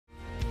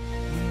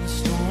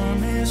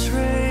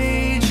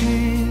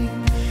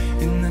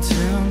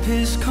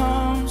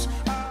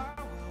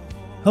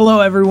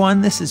Hello,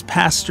 everyone. This is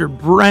Pastor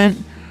Brent.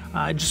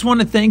 I just want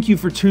to thank you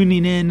for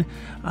tuning in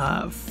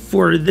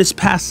for this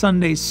past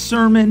Sunday's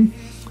sermon.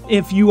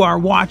 If you are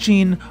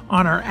watching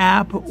on our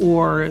app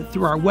or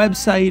through our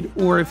website,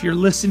 or if you're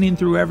listening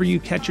through wherever you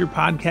catch your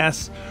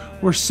podcasts,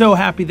 we're so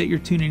happy that you're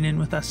tuning in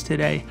with us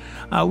today.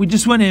 We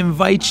just want to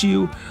invite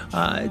you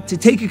to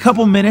take a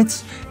couple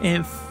minutes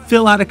and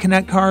fill out a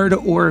Connect card,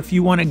 or if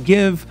you want to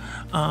give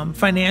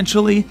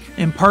financially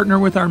and partner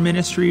with our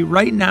ministry,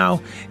 right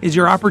now is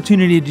your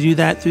opportunity to do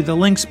that through the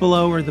links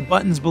below or the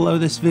buttons below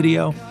this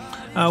video.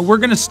 We're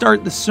going to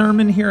start the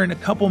sermon here in a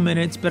couple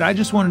minutes, but I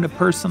just wanted to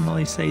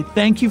personally say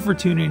thank you for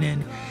tuning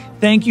in.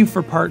 Thank you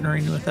for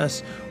partnering with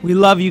us. We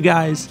love you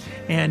guys,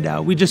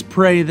 and we just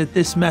pray that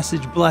this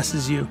message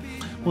blesses you.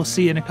 We'll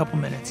see you in a couple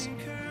minutes.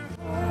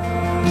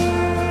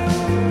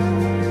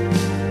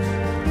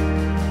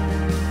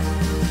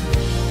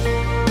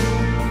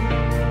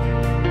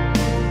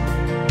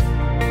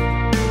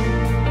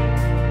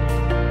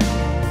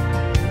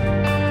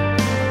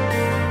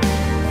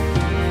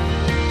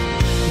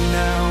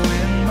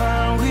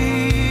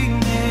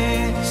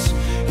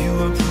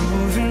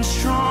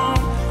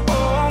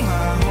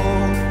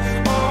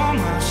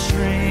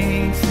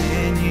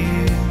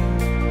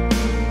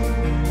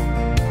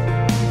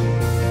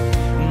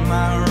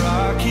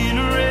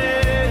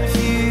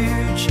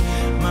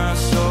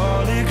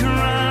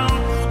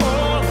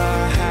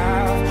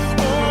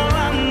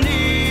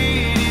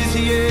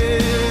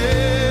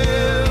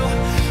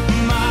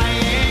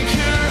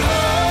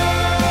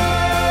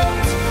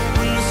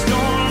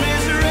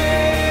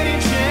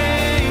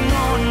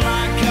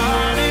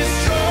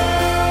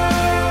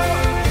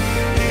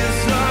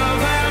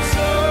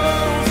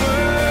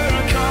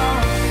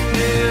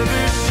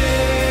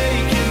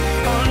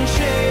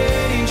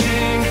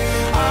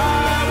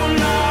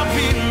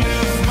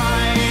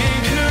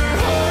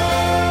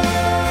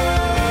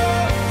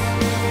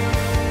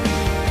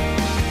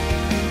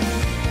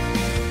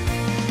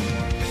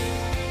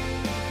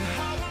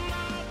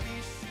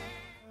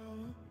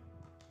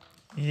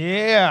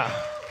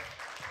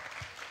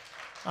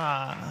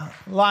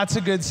 Lots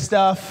of good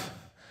stuff.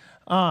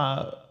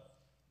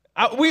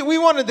 We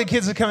wanted the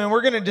kids to come in.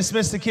 We're going to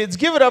dismiss the kids.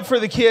 Give it up for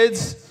the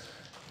kids.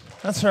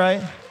 That's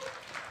right.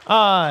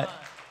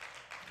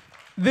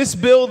 This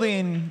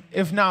building,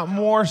 if not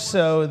more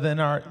so than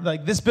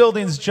this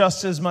building's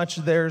just as much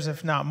theirs,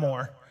 if not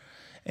more.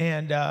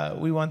 And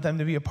we want them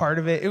to be a part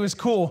of it. It was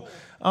cool.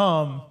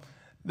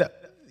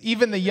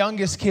 Even the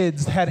youngest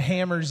kids had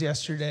hammers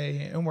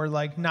yesterday and were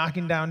like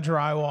knocking down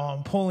drywall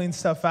and pulling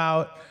stuff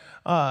out.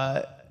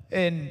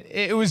 And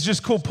it was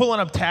just cool pulling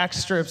up tack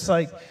strips.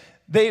 Like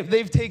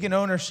they've taken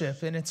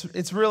ownership, and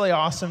it's really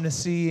awesome to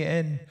see.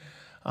 And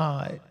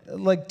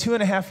like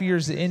 2.5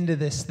 years into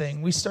this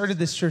thing, we started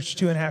this church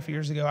 2.5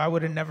 years ago. I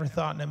would have never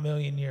thought in a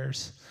million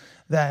years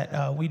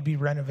that we'd be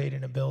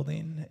renovating a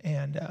building.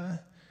 And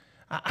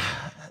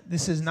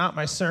this is not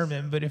my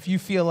sermon, but if you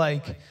feel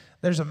like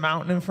there's a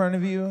mountain in front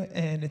of you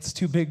and it's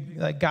too big,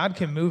 like God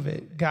can move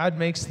it. God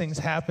makes things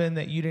happen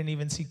that you didn't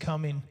even see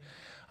coming.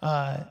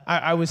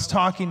 I was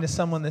talking to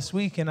someone this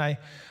week, and I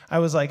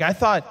was like,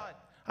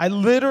 I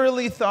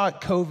literally thought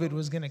COVID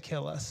was going to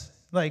kill us.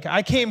 Like,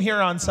 I came here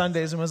on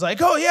Sundays and was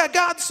like, oh yeah,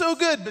 God's so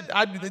good. But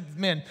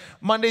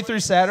Monday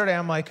through Saturday,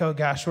 I'm like, oh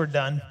gosh, we're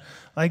done.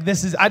 Like,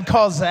 I'd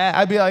call Zach.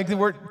 I'd be like,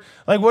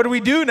 what do we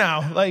do now?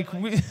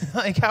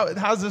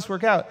 How's this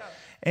work out?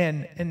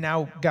 And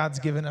now God's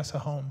given us a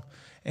home.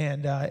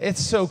 And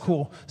it's so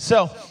cool.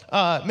 So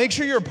make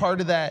sure you're a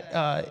part of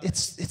that.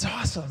 It's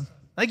awesome.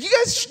 Like, you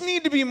guys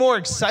need to be more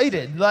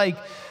excited. Like,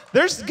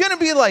 there's going to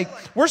be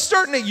we're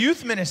starting a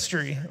youth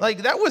ministry. Like,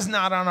 that was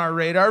not on our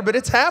radar, but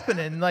it's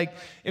happening. Like,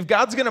 if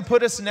God's going to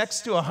put us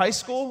next to a high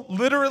school,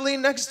 literally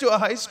next to a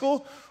high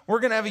school, we're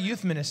going to have a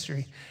youth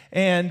ministry.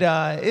 And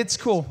it's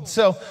cool.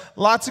 So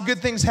lots of good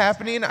things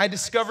happening. I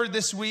discovered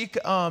this week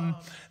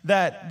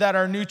that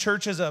our new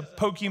church is a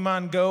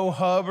Pokemon Go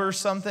hub or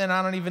something.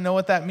 I don't even know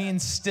what that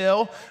means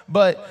still,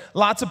 but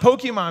lots of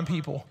Pokemon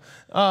people.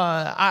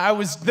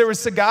 There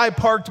was a guy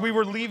parked. We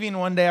were leaving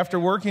one day after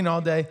working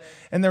all day,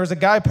 and there was a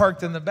guy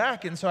parked in the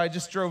back. And so I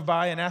just drove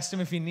by and asked him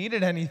if he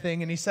needed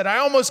anything. And he said, I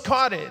almost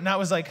caught it. And I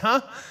was like,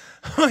 huh?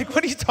 I'm like,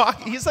 what are you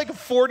talking? He's like a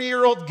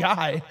 40-year-old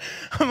guy.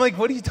 I'm like,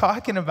 what are you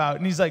talking about?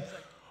 And he's like,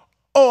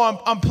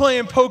 oh, I'm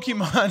playing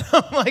Pokemon.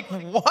 I'm like,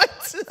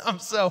 what?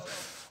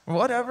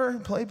 Whatever,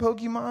 play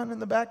Pokemon in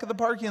the back of the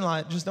parking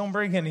lot. Just don't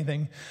break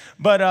anything.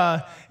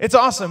 But it's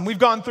awesome. We're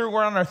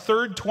on our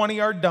third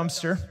 20-yard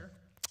dumpster.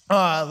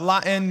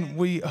 And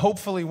we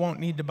hopefully won't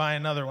need to buy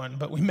another one,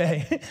 but we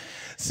may.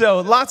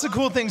 So lots of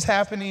cool things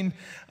happening.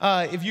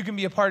 If you can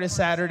be a part of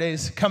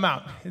Saturdays, come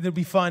out. It'll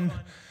be fun.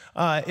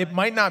 It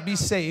might not be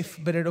safe,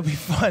 but it'll be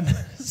fun.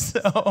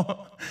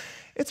 So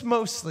it's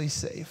mostly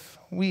safe.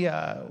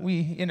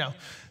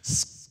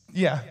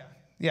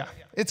 Yeah,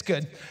 it's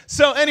good.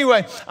 So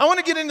anyway, I want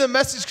to get into the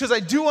message because I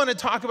do want to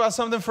talk about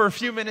something for a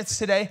few minutes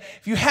today.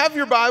 If you have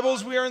your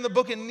Bibles, we are in the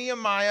book of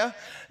Nehemiah,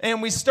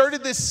 and we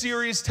started this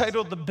series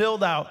titled The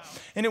Build Out,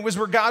 and it was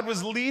where God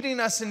was leading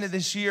us into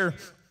this year.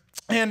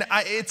 And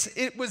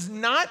it was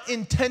not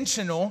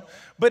intentional,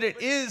 but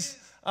it is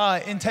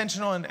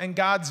intentional in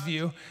God's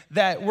view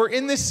that we're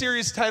in this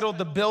series titled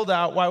The Build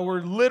Out while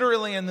we're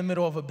literally in the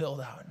middle of a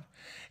build out.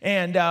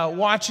 And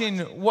watching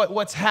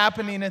what's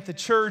happening at the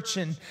church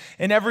and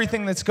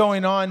everything that's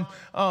going on.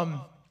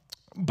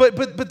 But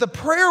the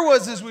prayer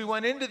was, as we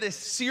went into this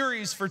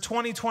series for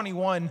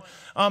 2021,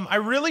 I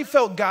really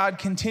felt God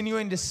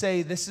continuing to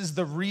say, this is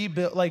the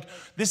rebuild, like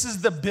this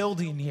is the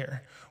building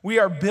year. We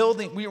are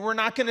building. We're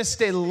not going to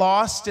stay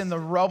lost in the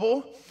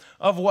rubble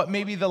of what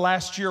maybe the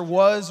last year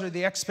was or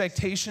the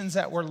expectations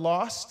that were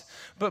lost.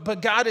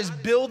 But God is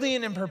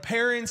building and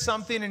preparing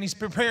something, and he's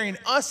preparing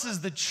us as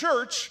the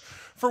church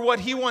for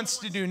what he wants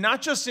to do,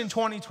 not just in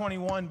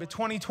 2021, but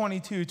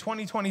 2022,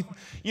 2020,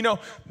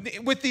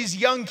 with these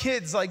young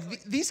kids,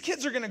 like these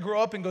kids are going to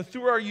grow up and go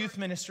through our youth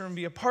ministry and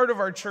be a part of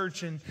our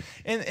church.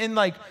 And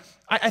like,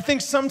 I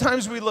think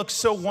sometimes we look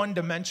so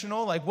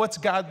one-dimensional, like what's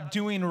God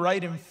doing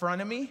right in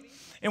front of me?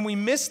 And we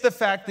miss the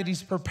fact that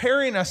he's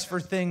preparing us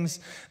for things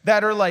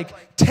that are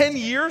like 10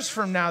 years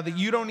from now that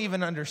you don't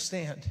even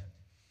understand.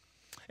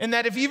 And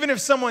that even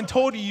if someone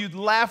told you, you'd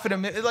laugh at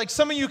them. Like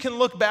some of you can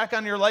look back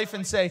on your life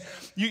and say,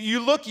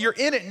 you're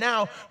in it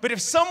now. But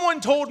if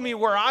someone told me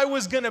where I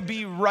was going to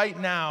be right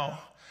now,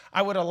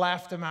 I would have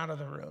laughed them out of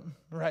the room,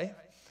 right?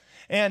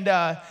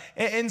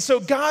 And so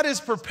God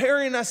is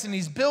preparing us and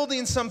he's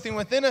building something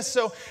within us.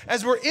 So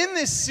as we're in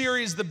this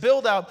series, The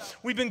Build Out,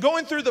 we've been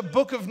going through the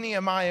book of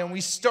Nehemiah. And we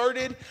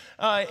started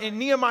in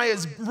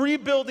Nehemiah's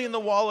rebuilding the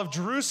wall of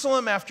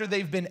Jerusalem after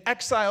they've been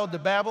exiled to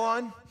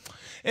Babylon.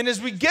 And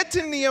as we get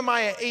to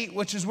Nehemiah 8,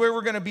 which is where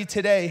we're going to be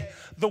today,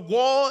 the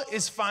wall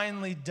is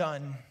finally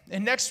done.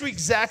 And next week,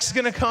 Zach's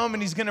going to come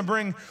and he's going to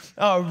bring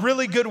a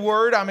really good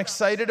word. I'm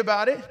excited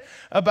about it,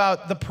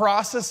 about the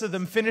process of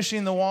them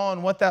finishing the wall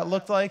and what that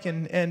looked like.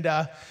 And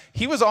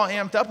he was all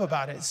amped up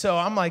about it. So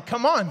I'm like,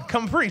 come on,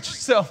 come preach.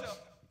 So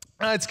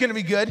it's going to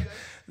be good.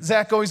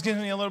 Zach always gives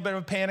me a little bit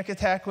of a panic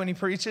attack when he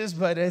preaches,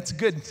 but it's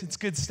good. It's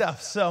good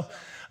stuff. So,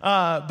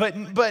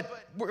 but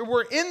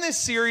we're in this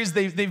series.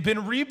 They've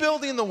been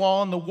rebuilding the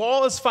wall, and the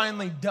wall is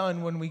finally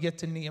done when we get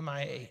to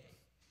Nehemiah 8.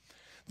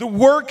 The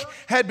work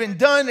had been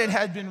done. It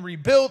had been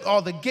rebuilt.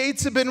 All the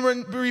gates had been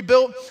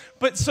rebuilt.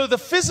 But so the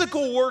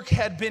physical work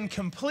had been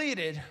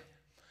completed.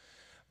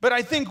 But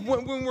I think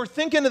when we're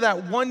thinking of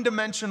that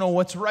one-dimensional,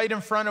 what's right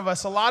in front of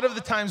us, a lot of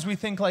the times we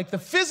think like the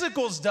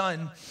physical's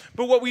done.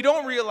 But what we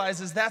don't realize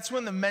is that's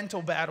when the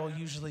mental battle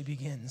usually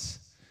begins.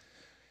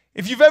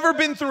 If you've ever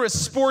been through a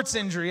sports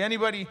injury,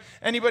 anybody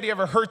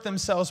ever hurt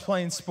themselves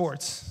playing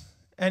sports?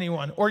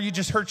 Anyone? Or you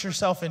just hurt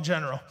yourself in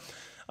general?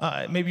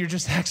 Maybe you're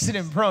just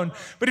accident prone.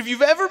 But if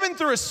you've ever been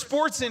through a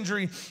sports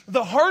injury,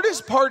 the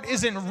hardest part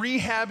isn't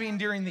rehabbing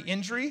during the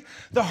injury.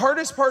 The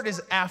hardest part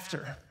is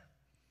after.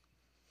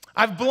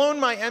 I've blown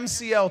my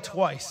MCL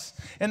twice.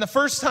 And the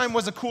first time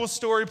was a cool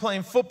story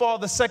playing football.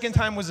 The second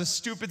time was a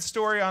stupid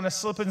story on a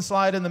slip and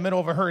slide in the middle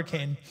of a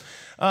hurricane.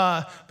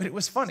 But it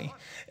was funny.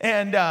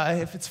 And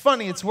if it's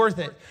funny, it's worth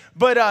it.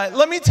 But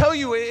let me tell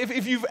you,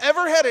 if you've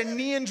ever had a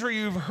knee injury,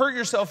 you've hurt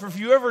yourself, or if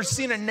you've ever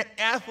seen an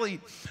athlete,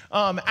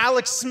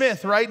 Alex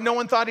Smith, right? No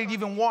one thought he'd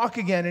even walk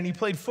again, and he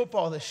played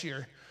football this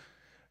year.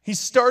 He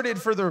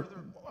started for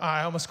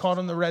I almost called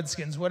them the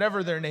Redskins,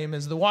 whatever their name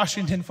is, the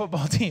Washington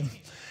football team.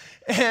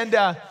 And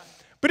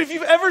but if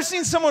you've ever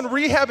seen someone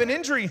rehab an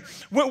injury,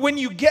 when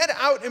you get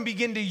out and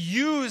begin to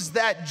use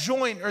that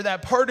joint or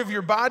that part of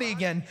your body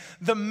again,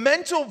 the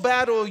mental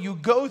battle you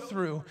go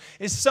through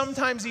is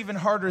sometimes even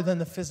harder than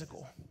the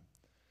physical.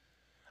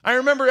 I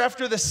remember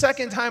after the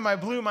second time I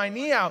blew my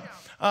knee out,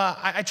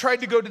 I tried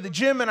to go to the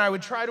gym and I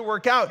would try to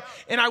work out,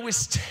 and I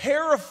was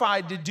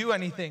terrified to do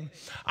anything.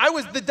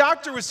 The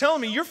doctor was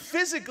telling me, you're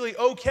physically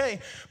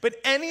okay, but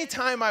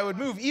anytime I would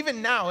move,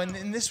 even now,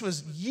 and this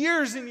was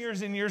years and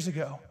years and years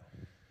ago,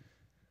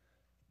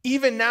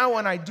 even now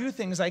when I do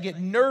things, I get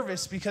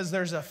nervous because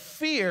there's a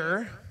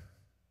fear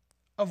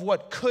of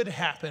what could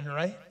happen,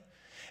 right?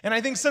 And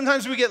I think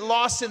sometimes we get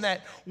lost in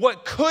that,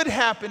 what could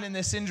happen in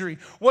this injury,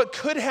 what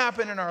could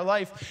happen in our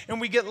life,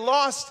 and we get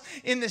lost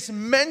in this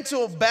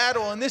mental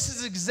battle, and this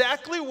is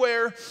exactly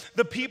where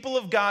the people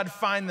of God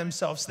find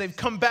themselves. They've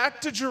come back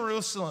to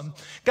Jerusalem.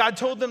 God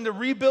told them to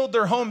rebuild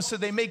their homes, so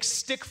they make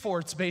stick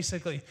forts,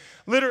 basically.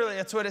 Literally,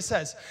 that's what it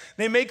says.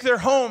 They make their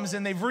homes,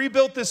 and they've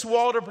rebuilt this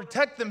wall to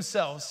protect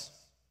themselves.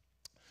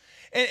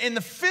 And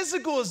the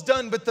physical is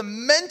done, but the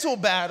mental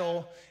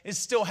battle is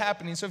still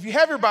happening. So if you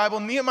have your Bible,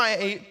 Nehemiah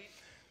 8,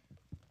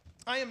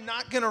 I am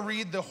not going to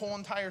read the whole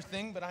entire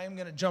thing, but I am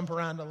going to jump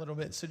around a little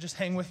bit. So just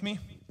hang with me,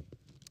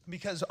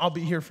 because I'll be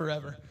here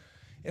forever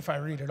if I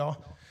read it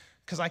all,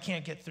 because I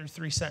can't get through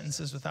 3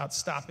 sentences without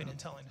stopping and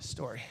telling a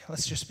story.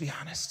 Let's just be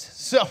honest.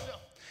 So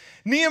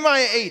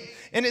Nehemiah 8,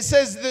 and it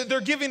says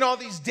they're giving all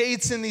these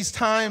dates and these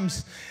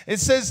times. It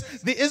says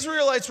the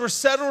Israelites were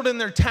settled in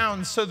their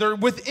towns, so they're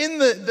within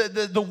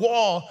the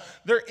wall.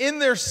 They're in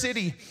their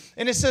city.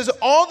 And it says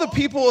all the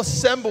people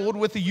assembled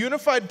with a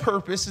unified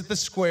purpose at the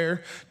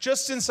square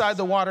just inside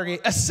the water gate.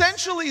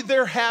 Essentially,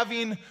 they're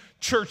having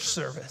church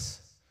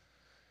service.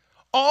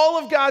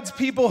 All of God's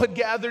people had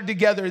gathered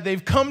together.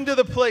 They've come to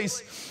the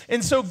place.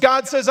 And so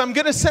God says, I'm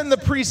going to send the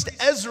priest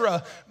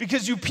Ezra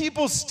because you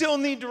people still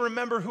need to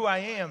remember who I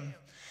am.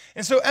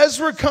 And so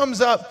Ezra comes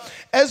up.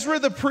 Ezra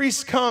the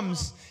priest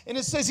comes. And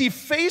it says he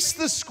faced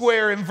the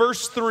square in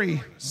verse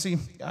 3. See,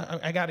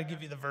 I got to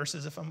give you the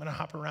verses if I'm going to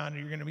hop around or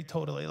you're going to be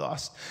totally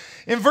lost.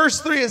 In verse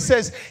 3 it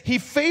says, he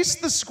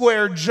faced the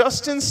square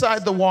just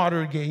inside the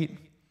water gate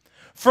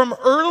from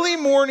early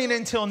morning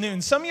until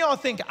noon. Some of y'all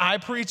think I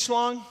preach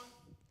long.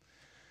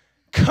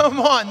 Come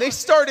on, they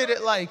started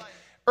at like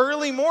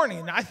early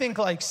morning. I think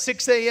like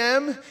 6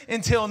 a.m.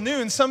 until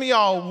noon. Some of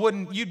y'all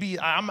wouldn't,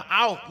 I'm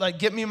out, like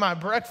get me my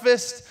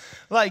breakfast.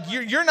 Like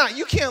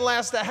you can't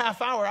last a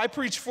half hour. I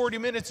preach 40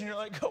 minutes and you're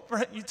like, oh,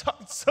 Brent, you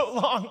talked so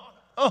long.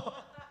 Oh.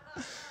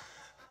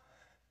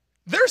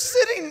 They're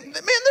sitting, man,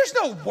 there's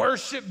no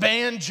worship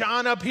band.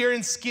 John up here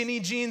in skinny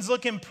jeans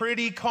looking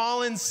pretty,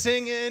 calling,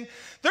 singing.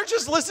 They're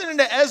just listening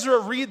to Ezra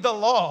read the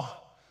law.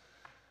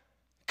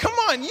 Come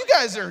on, you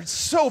guys are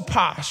so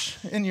posh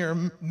in your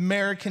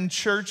American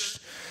church,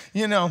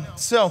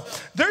 So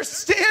they're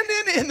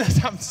standing in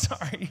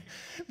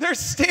They're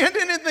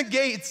standing in the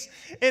gates,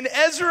 and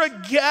Ezra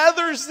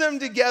gathers them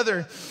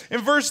together.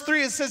 In verse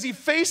 3, it says he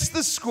faced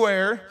the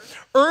square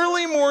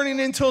early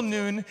morning until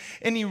noon,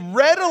 and he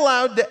read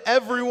aloud to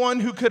everyone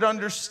who could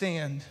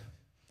understand.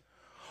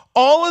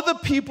 All of the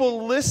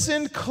people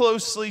listened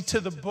closely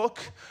to the book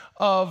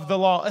of the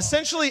law.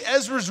 Essentially,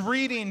 Ezra's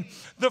reading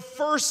the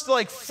first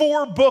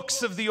 4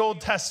 books of the Old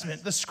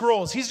Testament, the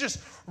scrolls. He's just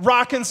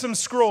rocking some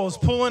scrolls,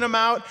 pulling them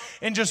out,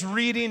 and just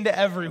reading to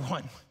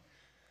everyone.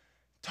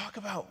 Talk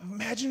about,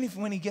 imagine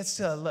when he gets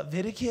to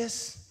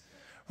Leviticus,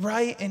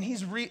 right? And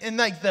he's reading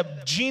the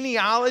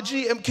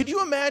genealogy. And could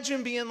you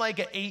imagine being like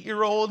an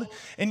 8-year-old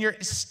and you're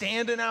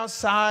standing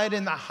outside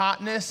in the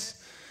hotness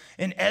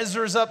and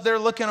Ezra's up there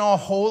looking all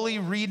holy,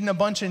 reading a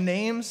bunch of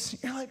names?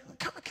 You're like,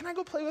 can I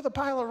go play with a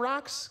pile of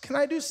rocks? Can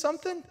I do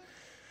something?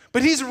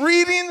 But he's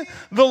reading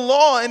the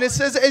law, and it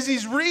says as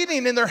he's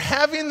reading and they're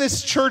having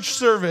this church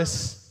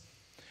service,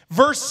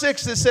 verse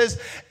 6, it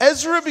says,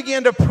 Ezra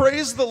began to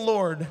praise the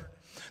Lord,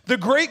 the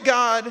great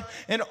God,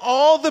 and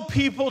all the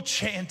people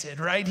chanted,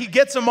 right? He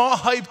gets them all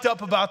hyped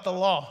up about the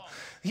law.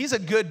 He's a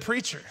good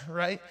preacher,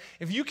 right?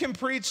 If you can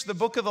preach the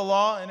book of the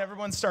law and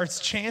everyone starts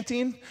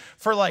chanting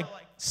for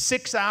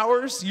 6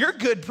 hours, you're a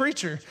good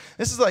preacher.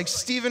 This is like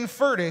Stephen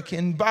Furtick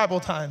in Bible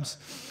times.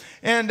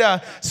 And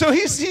so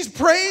he's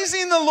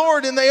praising the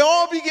Lord, and they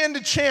all begin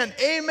to chant,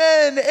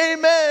 amen,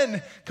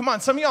 amen. Come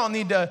on, some of y'all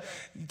need to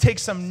take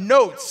some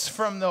notes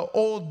from the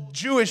old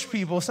Jewish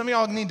people. Some of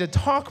y'all need to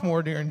talk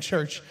more during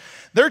church.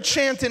 They're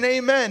chanting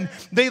amen.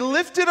 They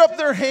lifted up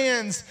their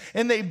hands,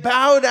 and they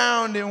bow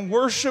down and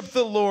worship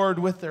the Lord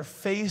with their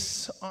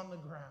face on the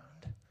ground.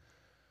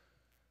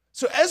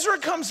 So Ezra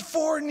comes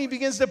forward and he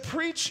begins to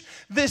preach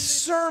this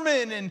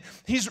sermon, and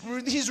he's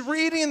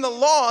reading the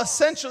law.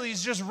 Essentially,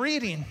 he's just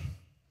reading.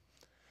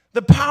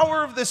 The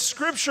power of the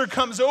scripture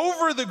comes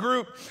over the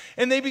group,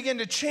 and they begin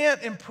to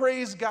chant and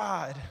praise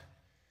God.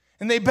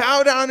 And they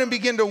bow down and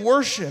begin to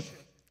worship.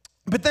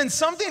 But then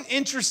something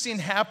interesting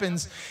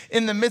happens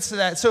in the midst of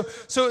that. So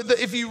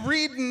if you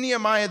read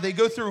Nehemiah, they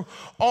go through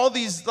all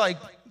these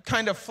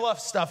kind of fluff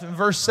stuff in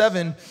verse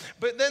 7.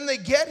 But then they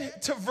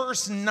get to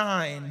verse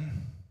 9.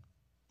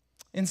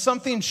 And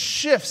something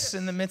shifts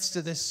in the midst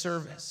of this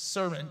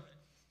sermon.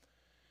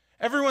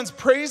 Everyone's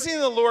praising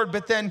the Lord,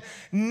 but then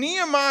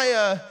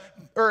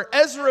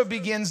Ezra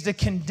begins to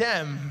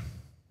condemn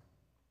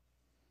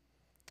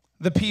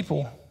the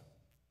people.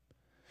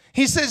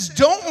 He says,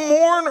 don't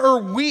mourn or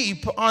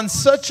weep on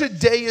such a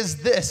day as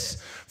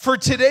this, for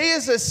today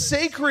is a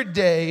sacred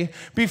day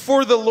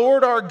before the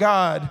Lord our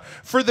God.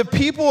 For the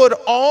people had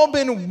all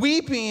been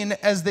weeping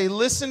as they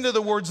listened to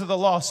the words of the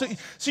law. So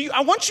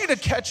I want you to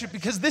catch it,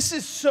 because this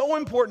is so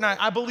important.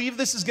 I believe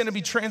this is going to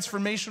be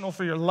transformational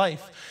for your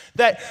life.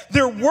 That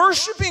they're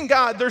worshiping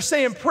God. They're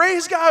saying,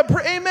 praise God,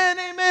 amen,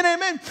 amen,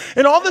 amen.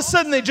 And all of a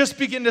sudden they just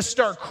begin to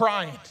start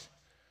crying.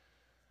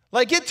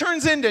 It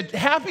turns into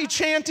happy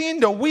chanting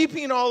to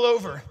weeping all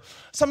over.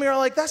 Some of you are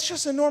like, that's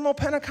just a normal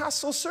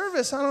Pentecostal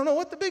service. I don't know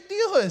what the big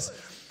deal is.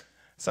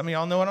 Some of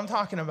y'all know what I'm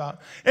talking about.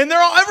 And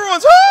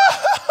everyone's,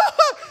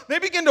 they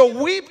begin to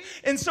weep.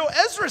 And so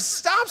Ezra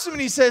stops him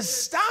and he says,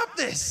 stop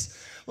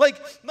this.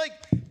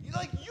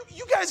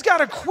 You guys got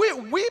to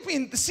quit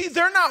weeping. See,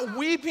 they're not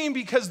weeping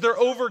because they're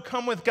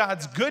overcome with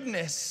God's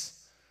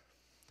goodness.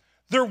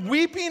 They're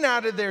weeping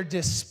out of their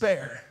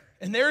despair.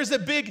 And there is a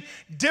big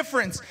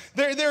difference.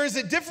 There is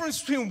a difference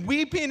between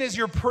weeping as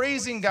you're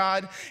praising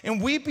God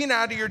and weeping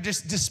out of your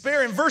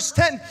despair. In verse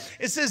 10,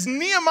 it says,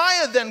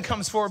 Nehemiah then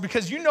comes forward,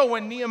 because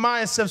when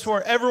Nehemiah steps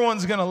forward,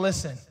 everyone's going to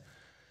listen.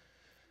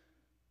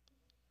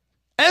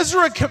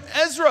 Ezra,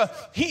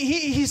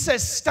 he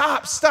says,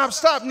 stop, stop,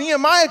 stop.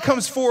 Nehemiah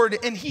comes forward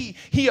and he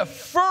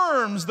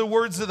affirms the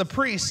words of the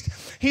priest.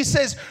 He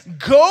says,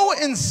 go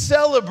and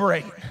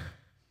celebrate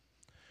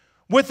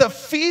with a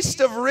feast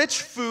of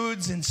rich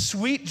foods and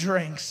sweet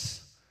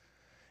drinks.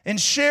 and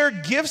share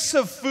gifts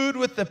of food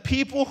with the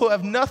people who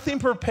have nothing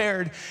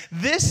prepared.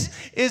 This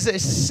is a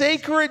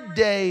sacred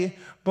day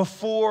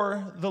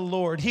before the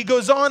Lord. He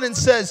goes on and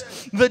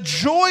says, the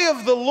joy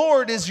of the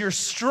Lord is your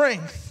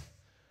strength.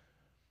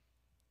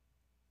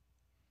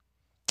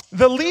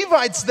 The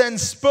Levites then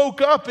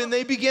spoke up and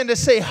they began to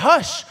say,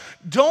 hush,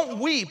 don't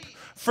weep,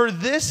 for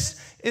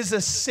this is a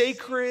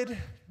sacred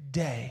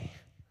day.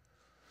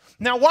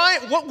 Now,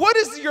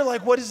 you're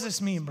like, what does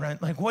this mean,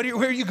 Brent? Like, where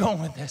are you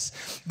going with this?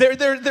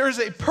 There's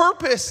a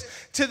purpose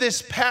to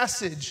this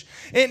passage.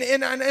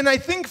 And I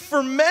think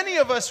for many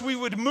of us, we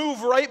would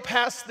move right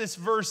past this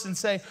verse and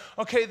say,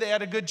 okay, they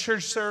had a good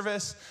church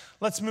service.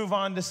 Let's move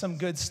on to some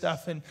good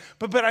stuff.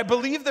 But I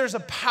believe there's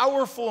a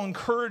powerful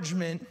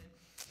encouragement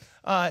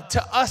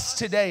to us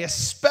today,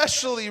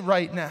 especially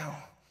right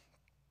now.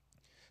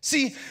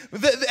 See,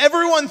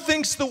 everyone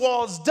thinks the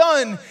wall's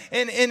done,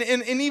 and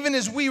even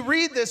as we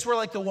read this, we're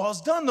like, the wall's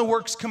done, the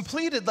work's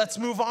completed, let's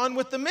move on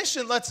with the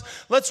mission,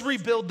 let's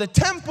rebuild the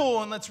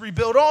temple, and let's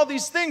rebuild all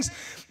these things.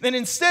 And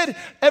instead,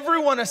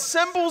 everyone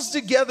assembles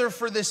together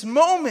for this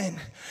moment,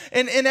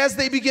 and as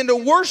they begin to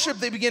worship,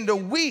 they begin to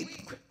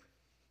weep,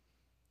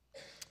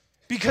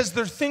 because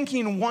they're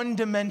thinking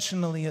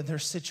one-dimensionally of their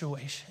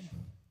situation.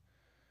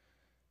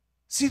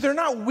 See, they're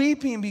not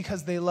weeping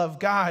because they love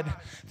God.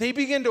 They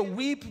begin to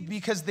weep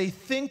because they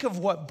think of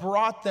what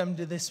brought them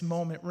to this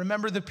moment.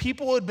 Remember, the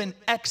people had been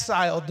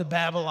exiled to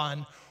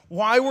Babylon.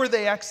 Why were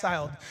they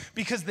exiled?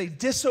 Because they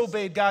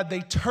disobeyed God. They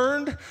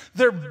turned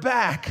their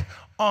back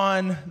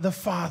on the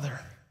Father.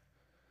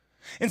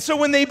 And so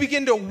when they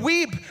begin to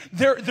weep,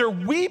 they're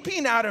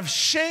weeping out of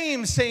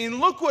shame,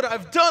 saying, look what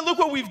I've done, look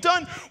what we've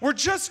done. We're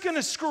just going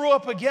to screw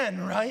up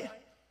again, right?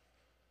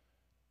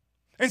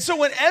 And so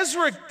when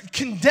Ezra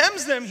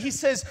condemns them, he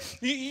says,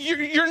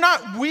 you're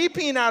not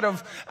weeping out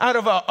of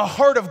a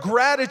heart of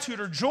gratitude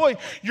or joy.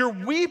 You're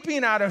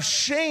weeping out of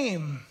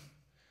shame.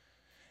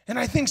 And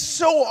I think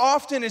so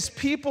often as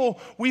people,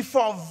 we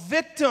fall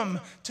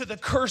victim to the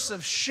curse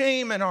of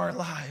shame in our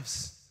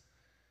lives.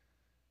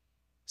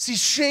 See,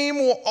 shame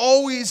will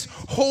always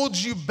hold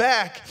you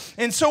back.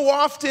 And so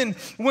often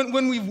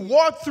when we've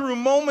walked through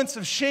moments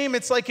of shame,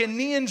 it's like a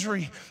knee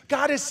injury.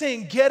 God is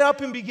saying, get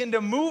up and begin to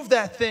move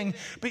that thing.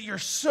 But you're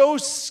so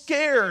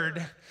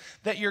scared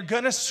that you're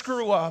going to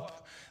screw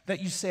up that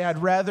you say,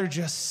 I'd rather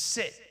just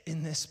sit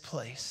in this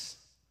place.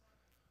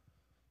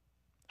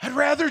 I'd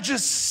rather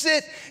just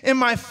sit in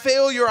my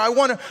failure. I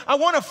want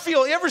to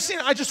feel, you ever seen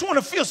it? I just want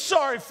to feel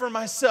sorry for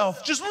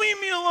myself. Just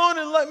leave me alone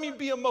and let me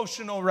be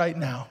emotional right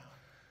now.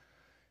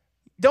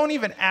 Don't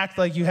even act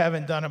like you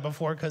haven't done it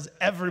before, because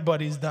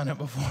everybody's done it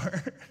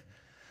before.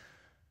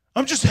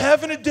 I'm just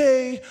having a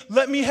day.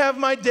 Let me have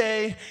my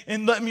day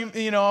and let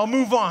me, I'll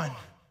move on.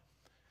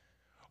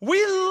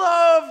 We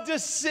love to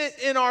sit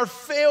in our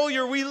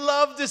failure. We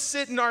love to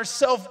sit in our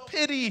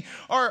self-pity,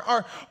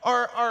 our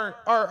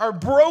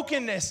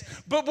brokenness.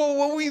 But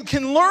what we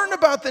can learn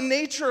about the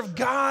nature of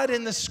God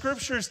in the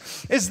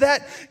scriptures is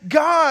that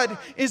God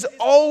is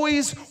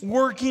always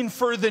working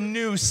for the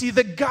new. See,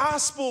 the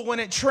gospel, when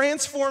it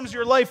transforms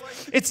your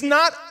life, it's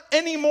not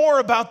anymore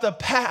about the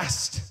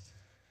past.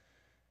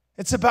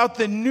 It's about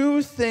the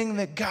new thing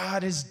that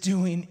God is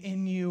doing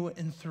in you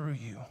and through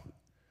you.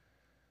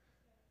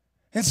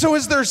 And so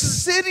as they're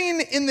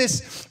sitting in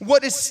this,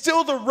 what is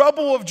still the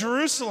rubble of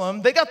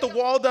Jerusalem, they got the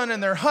wall done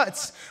in their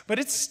huts, but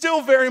it's still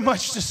very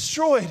much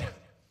destroyed.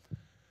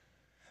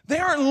 They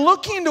aren't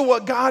looking to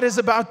what God is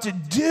about to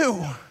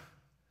do.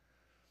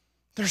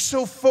 They're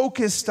so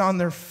focused on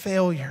their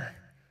failure.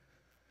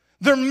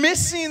 They're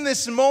missing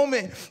this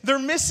moment. They're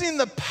missing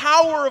the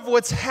power of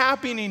what's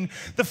happening.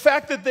 The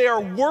fact that they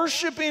are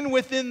worshiping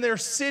within their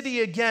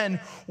city again.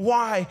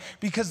 Why?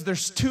 Because they're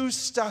too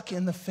stuck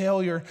in the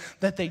failure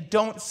that they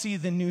don't see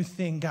the new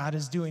thing God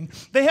is doing.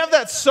 They have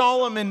that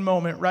Solomon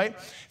moment, right?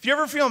 If you're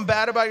ever feeling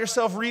bad about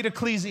yourself, read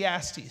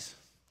Ecclesiastes.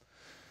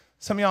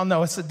 Some of y'all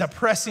know it's a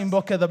depressing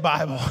book of the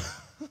Bible.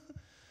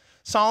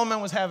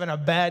 Solomon was having a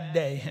bad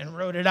day and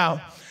wrote it out.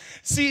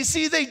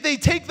 See, they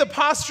take the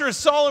posture of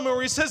Solomon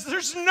where he says,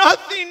 there's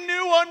nothing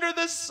new under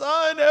the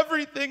sun.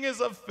 Everything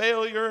is a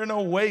failure and a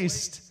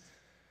waste.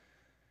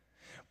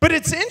 But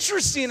it's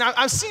interesting.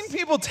 I've seen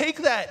people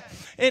take that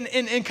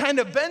and kind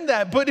of bend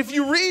that. But if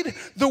you read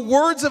the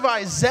words of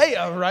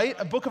Isaiah, right?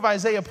 A book of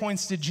Isaiah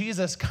points to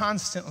Jesus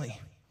constantly.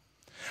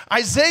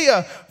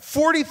 Isaiah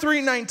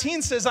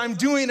 43:19 says, I'm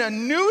doing a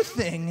new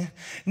thing.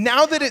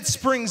 Now that it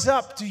springs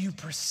up, do you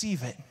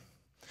perceive it?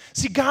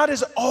 See, God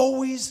is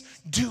always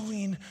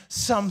doing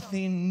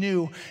something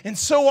new. And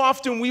so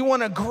often we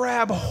want to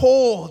grab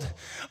hold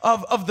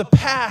of the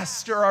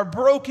past or our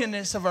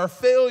brokenness, of our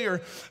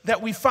failure, that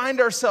we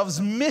find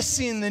ourselves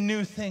missing the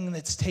new thing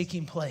that's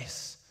taking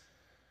place.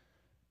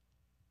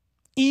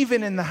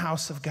 Even in the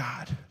house of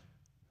God.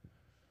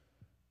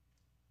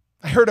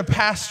 I heard a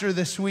pastor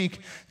this week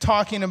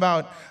talking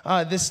about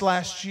this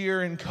last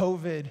year in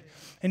COVID.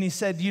 And he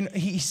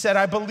said,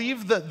 I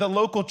believe that the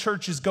local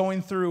church is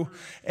going through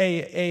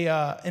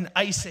an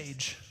ice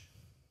age.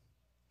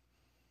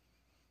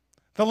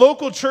 The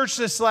local church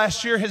this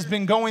last year has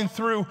been going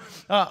through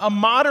a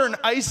modern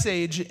ice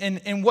age,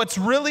 and what's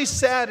really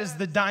sad is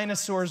the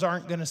dinosaurs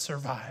aren't going to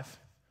survive.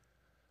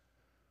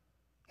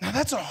 Now,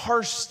 that's a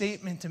harsh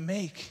statement to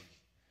make.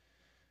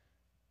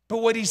 But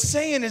what he's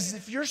saying is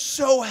if you're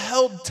so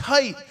held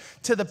tight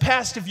to the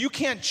past, if you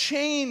can't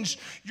change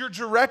your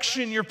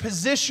direction, your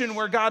position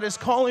where God is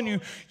calling you,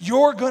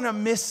 you're going to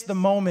miss the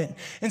moment.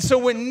 And so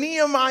when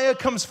Nehemiah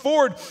comes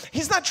forward,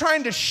 he's not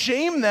trying to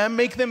shame them,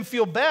 make them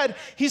feel bad.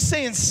 He's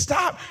saying,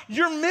 stop.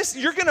 You're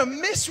going to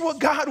miss what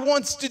God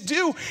wants to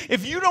do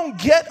if you don't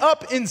get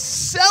up and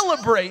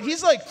celebrate.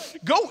 He's like,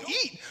 go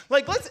eat.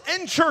 Like, let's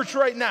end church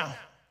right now.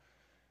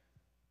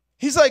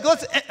 He's like,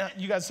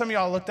 you guys, some of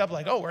y'all looked up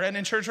like, oh, we're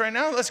ending church right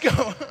now? Let's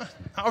go.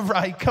 All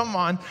right, come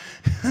on.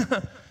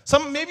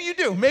 Maybe you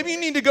do. Maybe you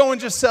need to go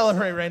and just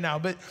celebrate right now.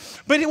 But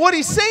what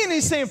he's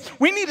saying,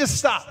 we need to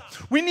stop.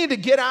 We need to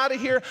get out of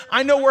here.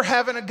 I know we're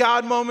having a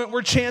God moment.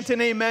 We're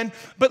chanting amen.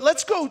 But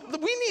let's go.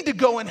 We need to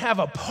go and have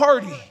a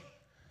party.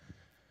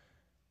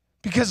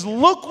 Because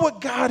look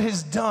what God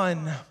has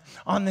done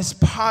on this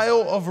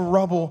pile of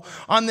rubble,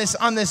 on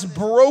this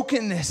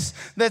brokenness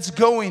that's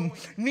going.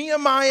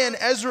 Nehemiah and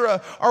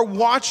Ezra are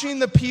watching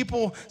the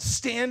people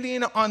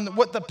standing on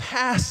what the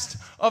past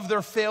of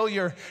their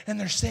failure, and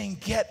they're saying,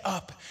 get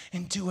up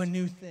and do a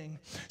new thing.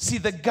 See,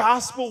 the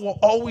gospel will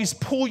always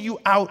pull you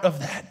out of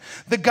that.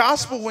 The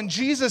gospel, when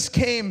Jesus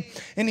came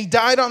and he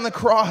died on the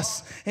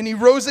cross and he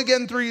rose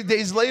again 3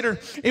 days later,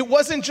 it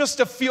wasn't just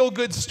a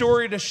feel-good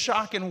story to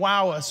shock and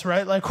wow us,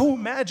 right? Like, oh,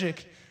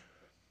 magic.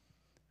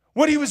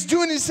 What he was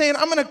doing is saying,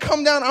 I'm going to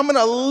come down, I'm going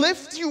to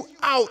lift you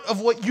out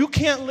of what you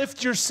can't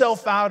lift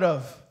yourself out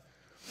of,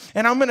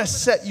 and I'm going to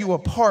set you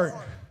apart.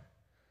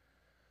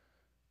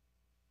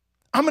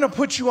 I'm going to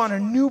put you on a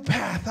new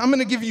path. I'm going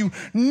to give you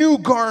new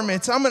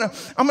garments. I'm going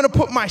to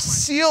put my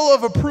seal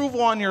of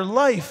approval on your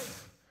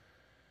life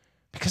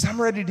because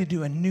I'm ready to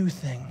do a new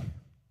thing.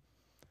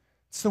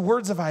 It's the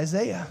words of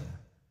Isaiah.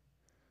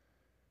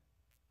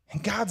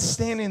 And God's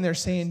standing there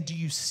saying, do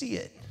you see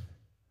it?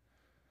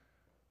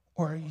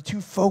 Or are you too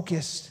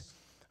focused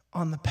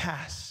on the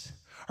past?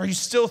 Are you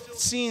still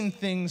seeing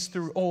things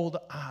through old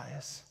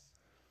eyes?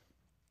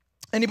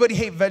 Anybody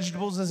hate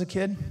vegetables as a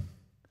kid?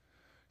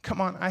 Come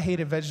on, I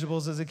hated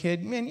vegetables as a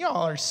kid. Man,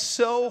 y'all are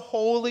so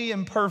holy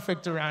and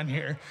perfect around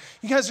here.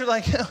 You guys are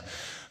like,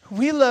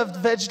 we loved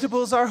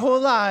vegetables our whole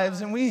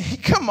lives, and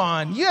come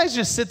on. You guys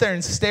just sit there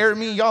and stare at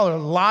me. Y'all are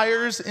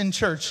liars in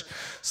church.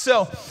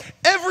 So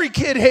every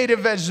kid hated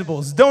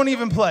vegetables. Don't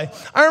even play.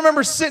 I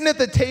remember sitting at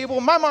the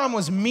table. My mom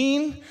was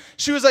mean.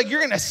 She was like, you're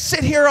going to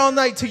sit here all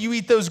night till you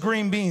eat those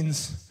green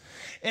beans.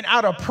 And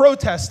out of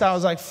protest, I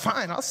was like,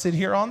 fine, I'll sit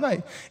here all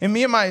night. And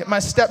me and my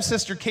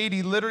stepsister,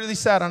 Katie, literally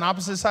sat on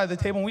opposite side of the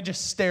table, and we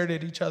just stared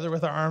at each other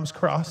with our arms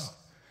crossed.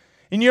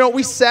 And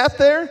we sat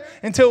there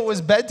until it was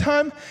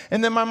bedtime,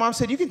 and then my mom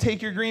said, you can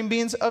take your green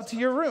beans up to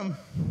your room.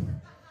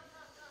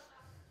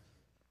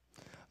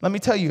 Let me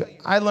tell you,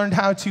 I learned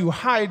how to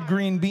hide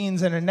green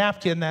beans in a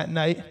napkin that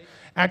night,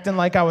 acting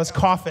like I was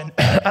coughing.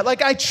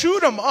 Like I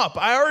chewed them up.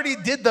 I already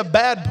did the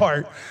bad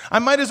part. I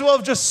might as well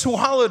have just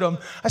swallowed them.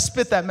 I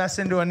spit that mess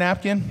into a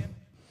napkin.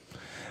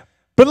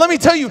 But let me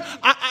tell you,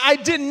 I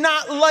did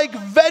not like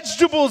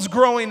vegetables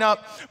growing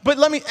up. But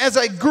as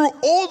I grew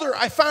older,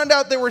 I found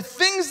out there were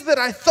things that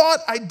I thought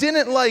I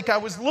didn't like. I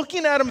was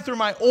looking at them through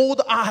my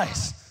old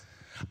eyes.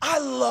 I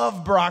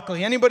love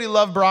broccoli. Anybody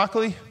love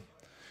broccoli?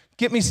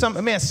 Get me some,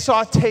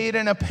 sauteed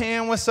in a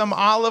pan with some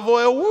olive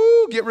oil.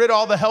 Woo, get rid of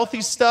all the healthy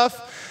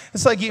stuff.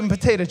 It's like eating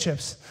potato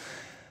chips.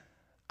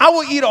 I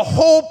will eat a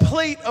whole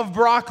plate of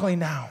broccoli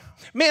now.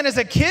 Man, as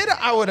a kid,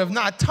 I would have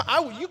not,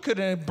 you could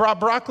have brought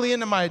broccoli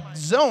into my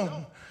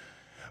zone.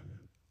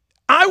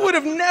 I would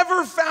have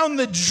never found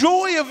the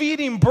joy of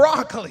eating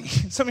broccoli.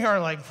 Some of you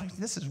are like,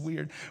 this is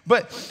weird.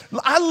 But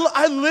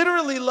I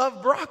literally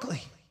love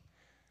broccoli.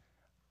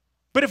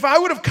 But if I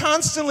would have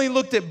constantly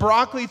looked at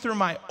broccoli through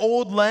my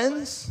old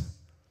lens,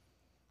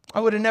 I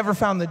would have never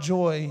found the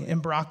joy in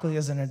broccoli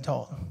as an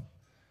adult.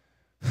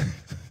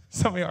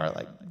 Some of you are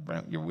like,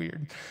 Brent, you're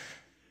weird.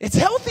 It's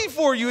healthy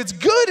for you. It's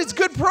good. It's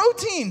good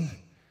protein.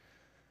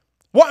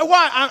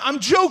 Why? I'm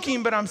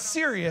joking, but I'm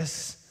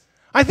serious.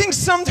 I think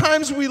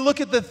sometimes we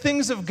look at the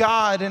things of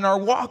God and our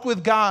walk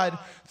with God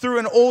through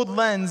an old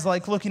lens,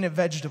 like looking at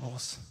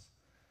vegetables.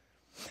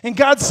 And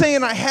God's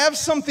saying, I have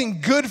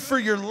something good for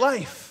your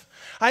life.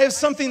 I have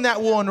something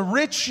that will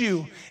enrich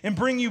you and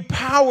bring you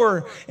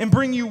power and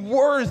bring you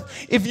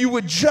worth if you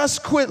would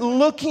just quit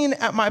looking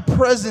at my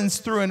presence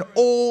through an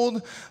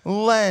old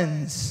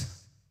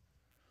lens.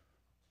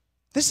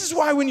 This is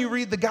why when you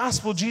read the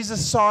gospel,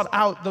 Jesus sought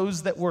out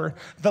those that were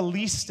the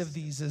least of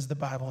these, as the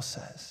Bible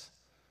says.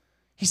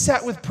 He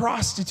sat with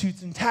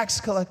prostitutes and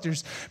tax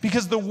collectors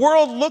because the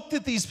world looked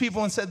at these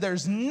people and said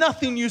there's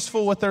nothing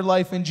useful with their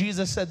life, and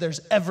Jesus said there's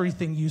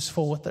everything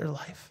useful with their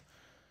life.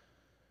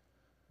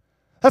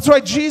 That's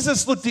why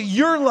Jesus looked at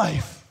your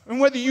life,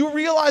 and whether you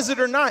realize it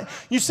or not,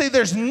 you say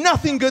there's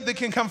nothing good that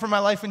can come from my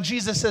life, and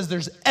Jesus says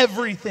there's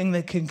everything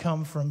that can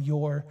come from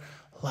your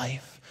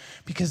life.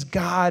 because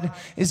God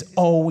is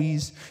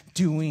always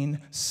doing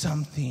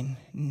something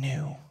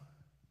new.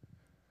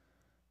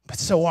 But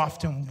so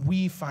often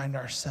we find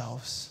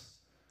ourselves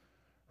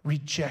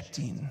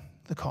rejecting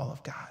the call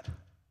of God.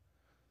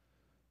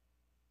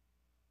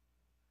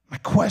 My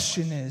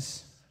question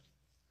is,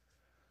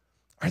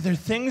 are there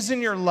things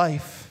in your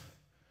life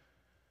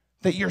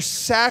that you're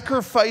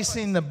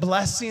sacrificing the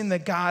blessing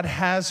that God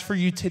has for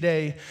you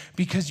today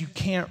because you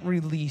can't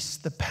release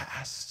the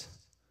past?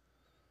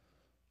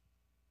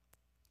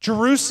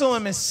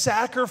 Jerusalem is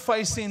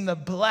sacrificing the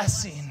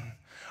blessing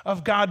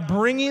of God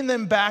bringing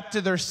them back to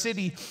their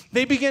city.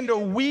 They begin to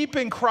weep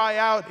and cry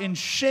out in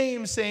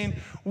shame, saying,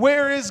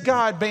 "Where is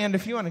God?" Band,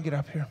 if you want to get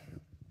up here.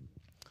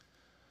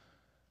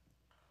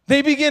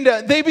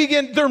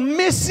 They're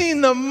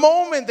missing the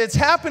moment that's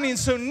happening.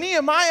 So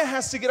Nehemiah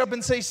has to get up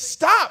and say,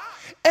 "Stop.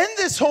 End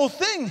this whole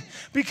thing,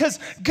 because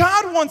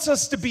God wants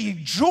us to be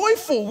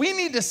joyful. We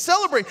need to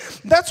celebrate."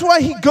 That's why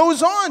he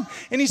goes on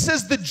and he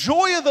says, "The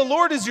joy of the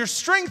Lord is your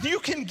strength." You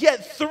can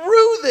get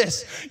through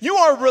this. You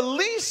are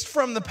released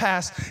from the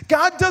past.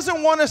 God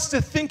doesn't want us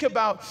to think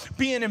about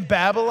being in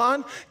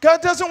Babylon.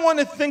 God doesn't want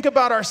to think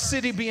about our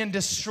city being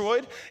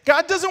destroyed.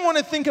 God doesn't want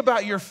to think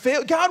about your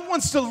failure. God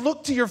wants to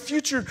look to your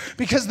future,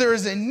 because there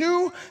is a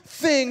new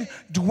thing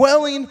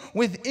dwelling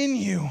within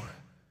you.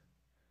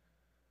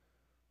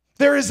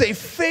 There is a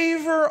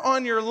favor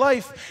on your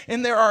life,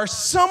 and there are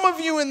some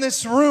of you in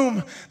this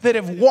room that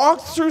have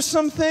walked through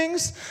some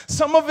things.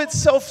 Some of it's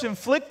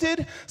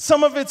self-inflicted.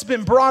 Some of it's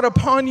been brought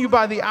upon you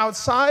by the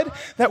outside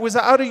that was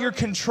out of your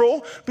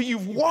control. But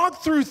you've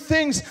walked through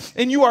things,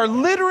 and you are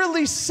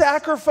literally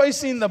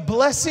sacrificing the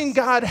blessing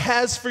God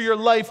has for your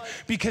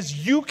life because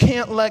you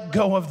can't let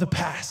go of the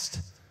past.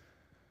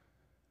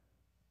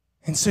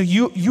 And so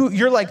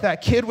you're like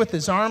that kid with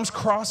his arms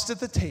crossed at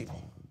the table.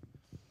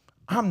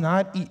 I'm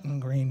not eating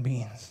green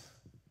beans.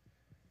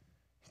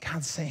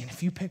 God's saying,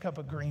 if you pick up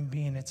a green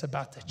bean, it's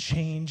about to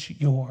change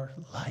your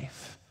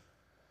life.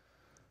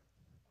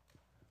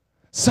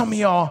 Some of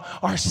y'all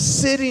are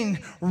sitting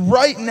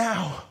right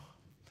now,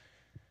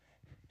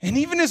 and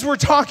even as we're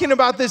talking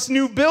about this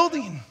new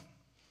building,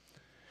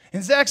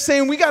 and Zach's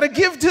saying, we got to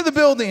give to the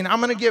building. I'm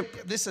going to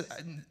give this.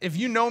 If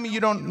you know me, you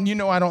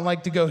know I don't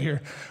like to go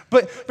here.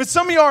 But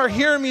some of y'all are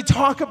hearing me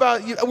talk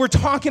about, we're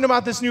talking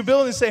about this new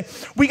building and say,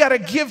 we got to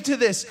give to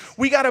this.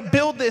 We got to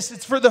build this.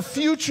 It's for the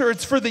future.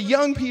 It's for the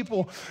young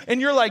people.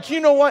 And you're like, you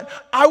know what?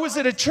 I was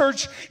at a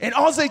church and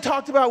all they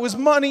talked about was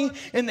money,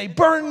 and they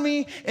burned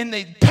me, and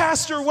the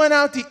pastor went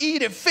out to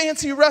eat at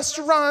fancy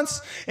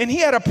restaurants, and he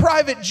had a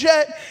private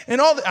jet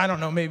and all that. I don't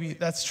know, maybe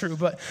that's true,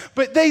 but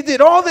they did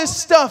all this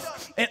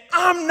stuff, and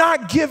I'm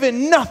not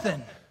giving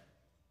nothing.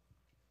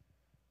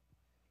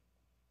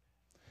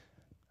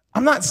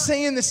 I'm not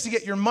saying this to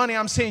get your money.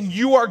 I'm saying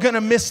you are going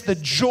to miss the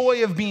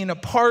joy of being a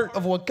part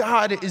of what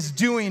God is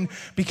doing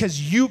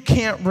because you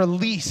can't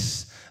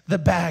release the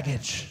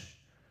baggage.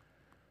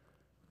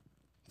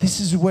 This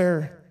is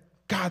where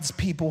God's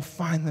people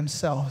find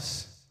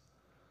themselves.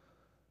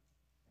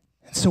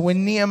 And so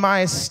when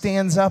Nehemiah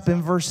stands up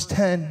in verse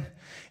 10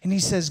 and he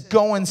says,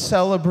 "Go and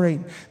celebrate.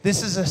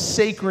 This is a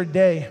sacred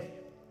day."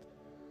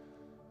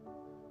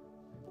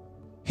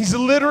 He's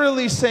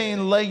literally saying,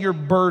 lay your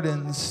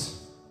burdens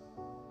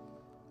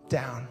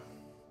down.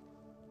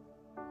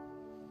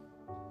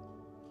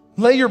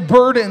 Lay your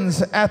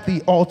burdens at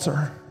the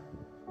altar.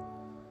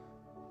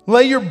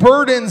 Lay your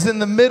burdens in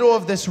the middle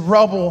of this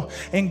rubble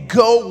and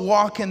go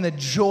walk in the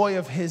joy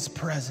of his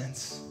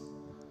presence.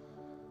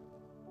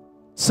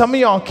 Some of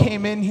y'all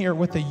came in here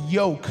with a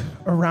yoke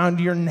around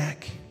your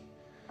neck.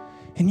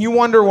 And you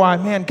wonder why,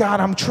 man, God,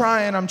 I'm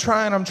trying,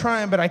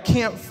 but I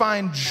can't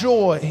find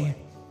joy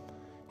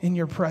in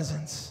your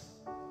presence.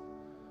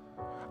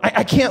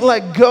 I can't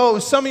let go.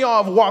 Some of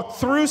y'all have walked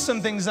through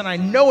some things, and I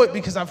know it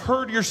because I've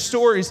heard your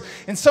stories,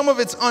 and some of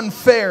it's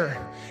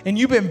unfair, and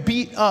you've been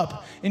beat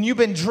up, and you've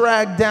been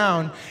dragged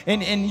down,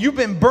 and you've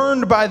been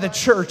burned by the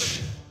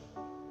church.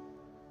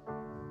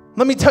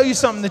 Let me tell you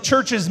something. The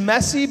church is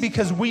messy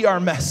because we are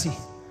messy.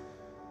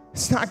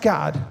 It's not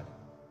God.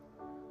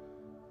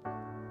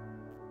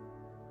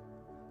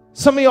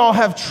 Some of y'all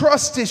have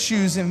trust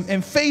issues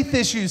and faith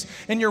issues,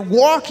 and you're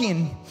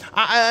walking.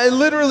 I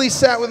literally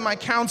sat with my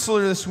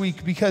counselor this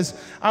week because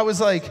I was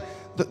like,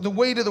 the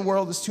weight of the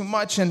world is too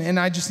much, and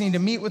I just need to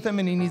meet with him,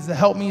 and he needs to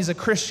help me. He's a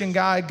Christian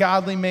guy,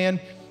 godly man.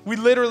 We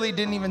literally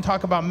didn't even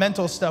talk about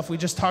mental stuff. We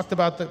just talked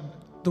about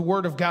the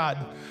Word of God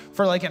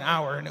for like an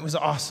hour, and it was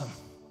awesome.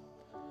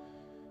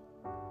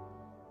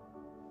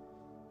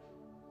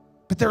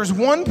 But there was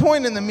one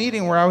point in the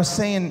meeting where I was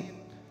saying,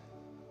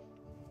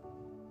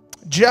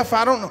 Jeff,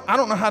 I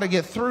don't know how to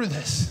get through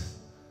this.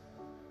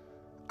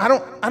 I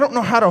don't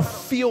know how to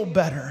feel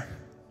better.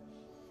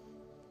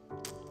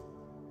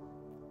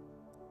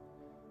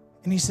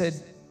 And he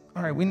said,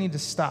 all right, we need to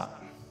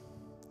stop.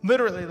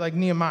 Literally like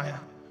Nehemiah.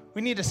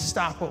 We need to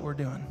stop what we're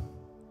doing.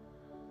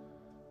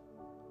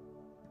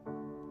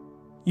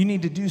 You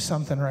need to do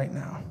something right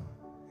now.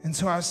 And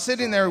so I was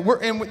sitting there,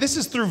 and this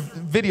is through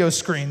video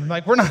screen.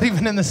 Like, we're not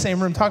even in the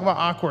same room. Talk about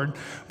awkward.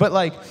 But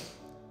like,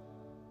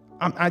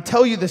 I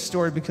tell you this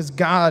story because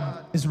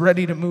God is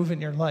ready to move in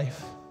your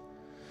life.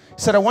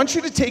 He said, I want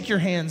you to take your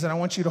hands and I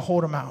want you to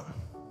hold them out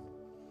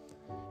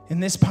in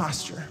this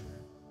posture.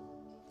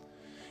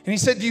 And he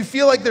said, do you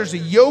feel like there's a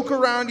yoke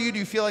around you? Do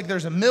you feel like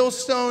there's a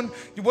millstone?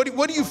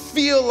 What do you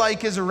feel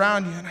like is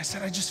around you? And I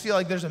said, I just feel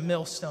like there's a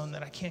millstone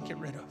that I can't get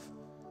rid of.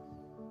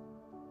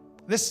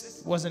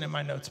 This wasn't in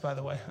my notes, by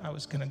the way. I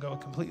was going to go a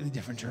completely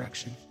different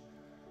direction.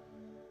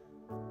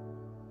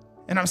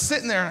 And I'm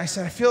sitting there and I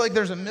said, I feel like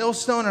there's a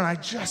millstone and I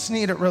just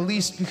need it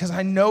released because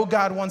I know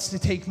God wants to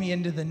take me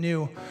into the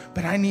new,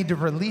 but I need to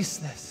release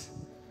this.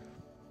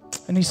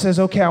 And he says,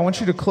 okay, I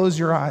want you to close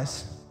your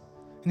eyes.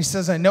 And he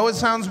says, I know it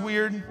sounds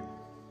weird.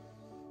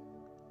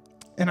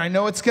 And I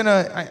know it's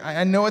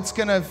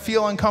gonna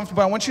feel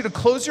uncomfortable. I want you to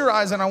close your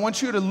eyes and I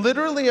want you to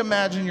literally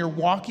imagine you're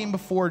walking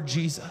before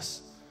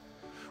Jesus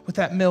with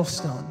that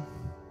millstone.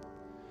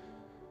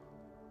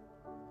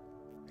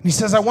 And he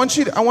says, I want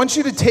you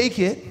to take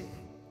it,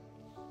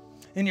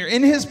 and you're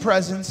in his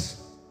presence.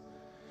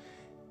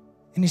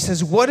 And he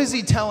says, what is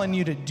he telling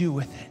you to do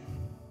with it?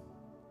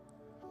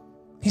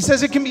 He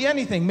says it can be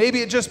anything.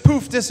 Maybe it just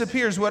poof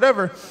disappears,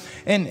 whatever.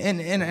 And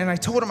I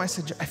told him, I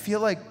said, I feel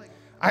like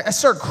I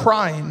start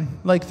crying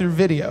like through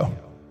video.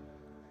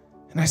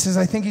 And I says,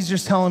 I think he's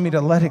just telling me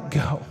to let it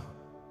go.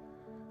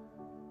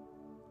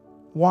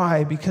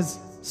 Why? Because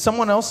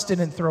someone else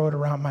didn't throw it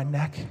around my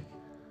neck.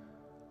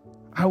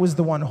 I was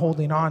the one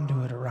holding on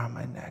to it around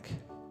my neck.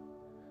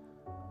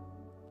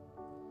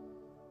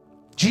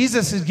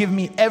 Jesus has given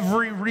me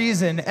every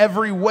reason,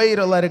 every way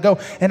to let it go.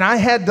 And I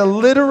had to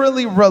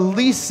literally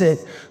release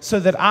it so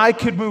that I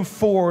could move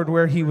forward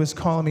where he was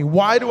calling me.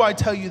 Why do I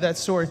tell you that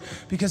story?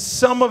 Because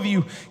some of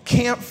you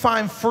can't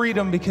find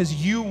freedom because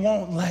you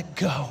won't let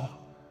go.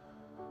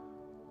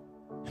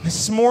 And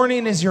this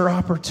morning is your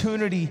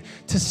opportunity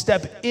to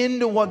step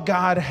into what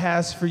God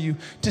has for you,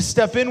 to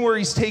step in where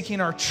he's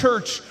taking our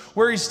church,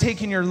 where he's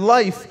taking your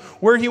life,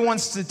 where he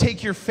wants to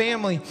take your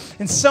family.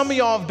 And some of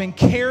y'all have been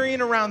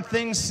carrying around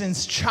things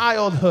since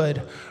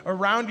childhood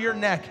around your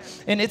neck.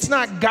 And it's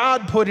not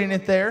God putting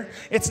it there.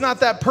 It's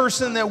not that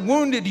person that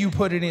wounded you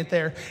putting it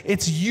there.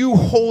 It's you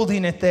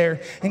holding it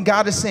there. And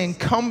God is saying,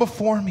 come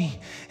before me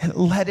and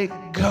let it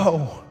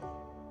go.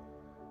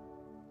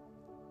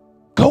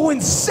 Go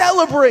and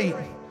celebrate.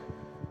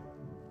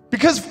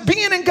 Because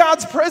being in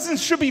God's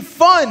presence should be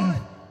fun.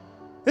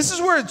 This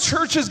is where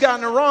church has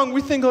gotten it wrong.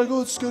 We think like,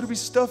 oh, it's got to be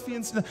stuffy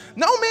and stuff.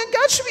 No, man,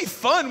 God should be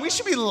fun. We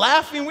should be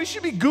laughing. We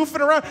should be goofing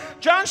around.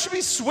 John should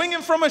be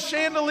swinging from a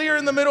chandelier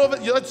in the middle of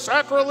it. That's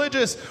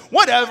sacrilegious.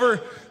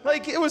 Whatever.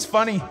 Like, it was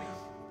funny.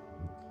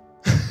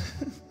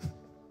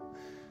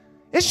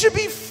 It should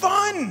be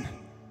fun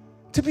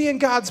to be in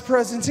God's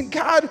presence. And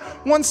God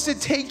wants to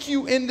take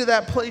you into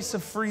that place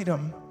of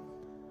freedom.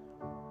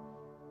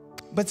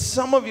 But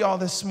some of y'all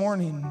this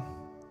morning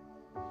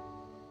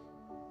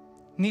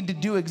need to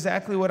do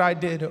exactly what I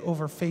did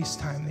over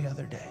FaceTime the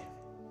other day.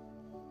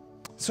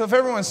 So if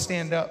everyone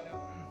stand up.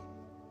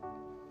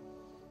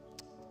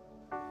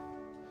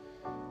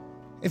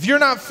 If you're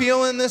not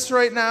feeling this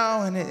right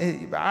now,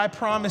 and I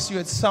promise you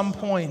at some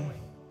point,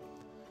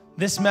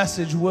 this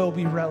message will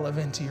be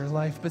relevant to your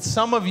life. But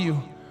some of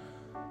you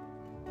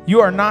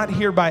are not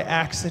here by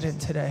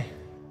accident today.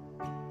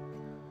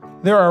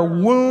 There are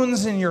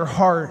wounds in your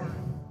heart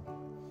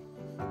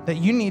that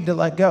you need to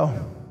let go.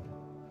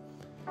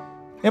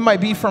 It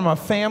might be from a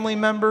family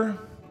member.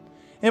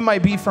 It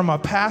might be from a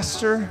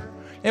pastor.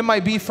 It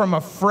might be from a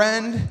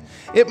friend.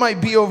 It might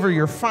be over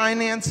your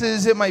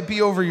finances. It might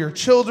be over your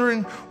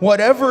children.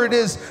 Whatever it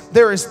is,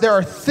 there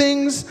are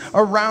things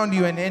around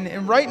you.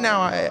 And right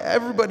now,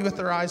 everybody with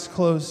their eyes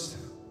closed.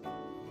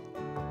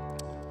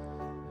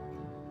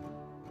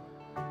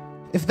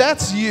 If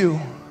that's you,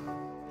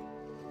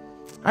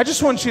 I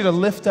just want you to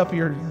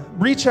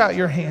reach out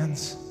your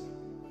hands.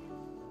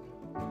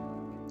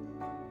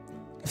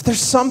 If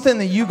there's something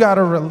that you got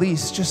to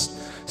release,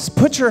 just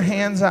put your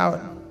hands out.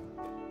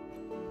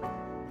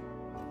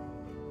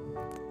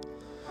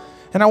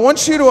 And I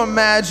want you to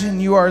imagine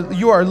you are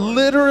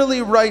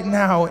literally right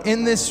now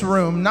in this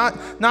room,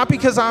 not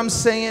because I'm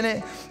saying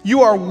it,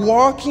 you are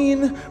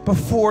walking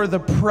before the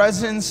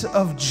presence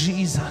of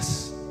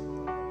Jesus.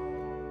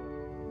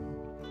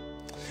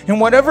 And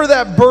whatever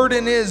that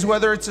burden is,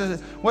 whether it's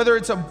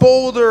a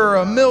boulder or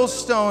a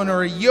millstone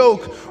or a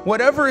yoke,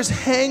 whatever is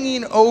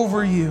hanging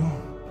over you,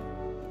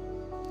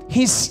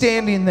 he's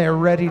standing there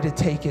ready to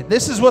take it.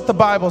 This is what the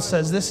Bible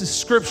says. This is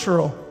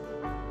scriptural.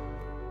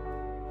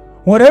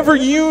 Whatever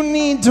you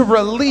need to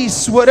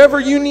release, whatever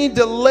you need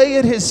to lay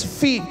at his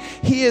feet,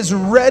 he is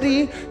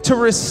ready to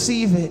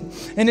receive it.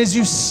 And as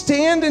you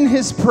stand in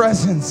his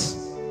presence,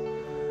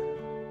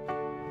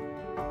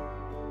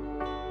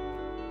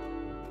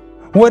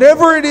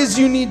 Whatever it is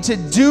you need to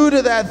do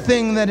to that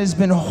thing that has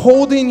been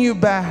holding you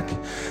back,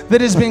 that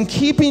has been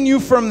keeping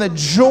you from the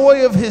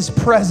joy of His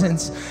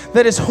presence,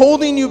 that is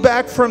holding you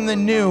back from the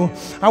new,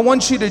 I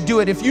want you to do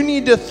it. If you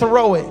need to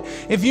throw it,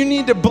 if you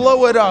need to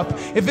blow it up,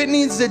 if it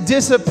needs to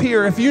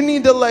disappear, if you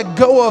need to let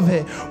go of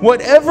it,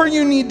 whatever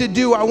you need to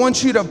do, I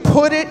want you to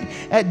put it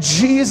at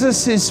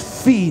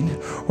Jesus' feet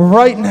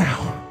right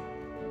now.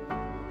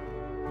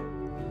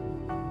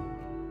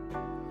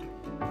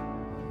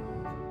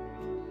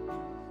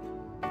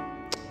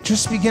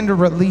 Just begin to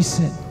release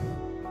it.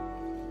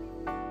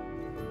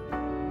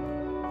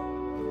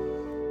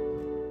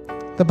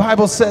 The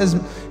Bible says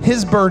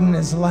His burden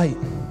is light.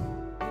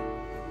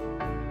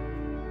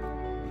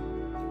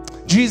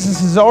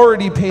 Jesus has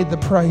already paid the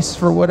price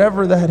for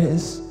whatever that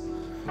is.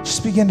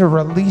 Just begin to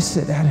release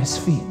it at His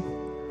feet.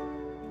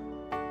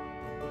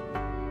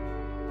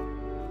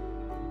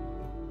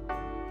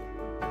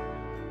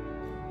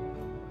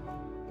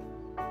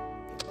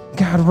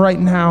 God, right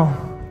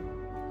now,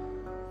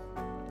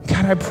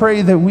 God, I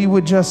pray that we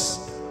would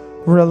just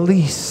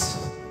release.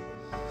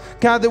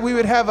 God, that we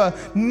would have a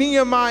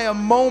Nehemiah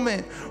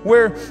moment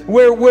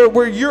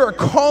where you're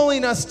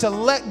calling us to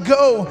let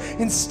go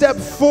and step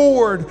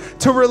forward,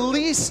 to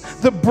release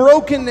the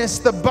brokenness,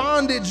 the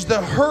bondage, the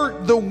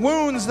hurt, the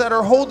wounds that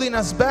are holding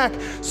us back,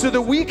 so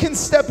that we can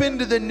step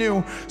into the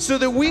new, so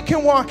that we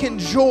can walk in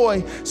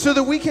joy, so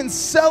that we can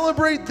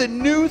celebrate the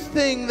new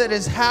thing that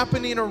is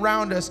happening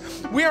around us.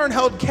 We aren't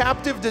held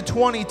captive to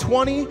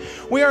 2020.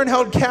 We aren't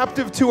held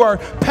captive to our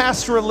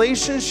past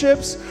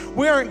relationships.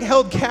 We aren't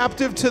held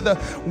captive to the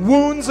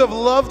wounds of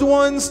loved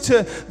ones,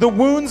 to the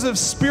wounds of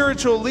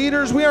spiritual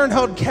leaders. We aren't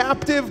held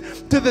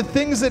captive to the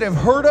things that have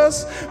hurt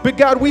us. But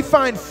God, we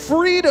find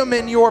freedom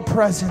in your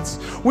presence.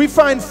 We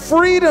find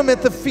freedom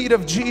at the feet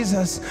of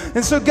Jesus.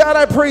 And so God,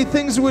 I pray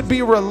things would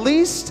be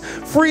released,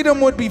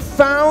 freedom would be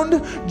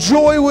found,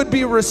 joy would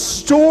be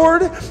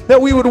restored,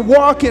 that we would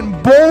walk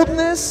in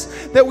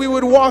boldness, that we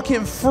would walk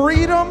in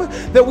freedom,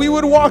 that we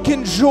would walk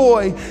in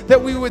joy,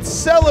 that we would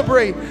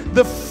celebrate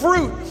the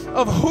fruit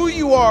of who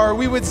you are.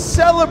 We would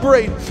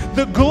celebrate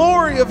the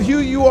glory of who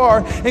you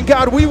are. And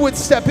God, we would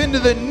step into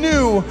the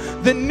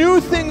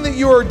new thing that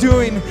you are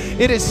doing.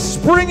 It is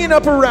springing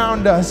up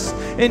around us.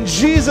 In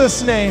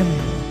Jesus' name,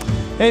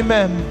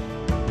 amen.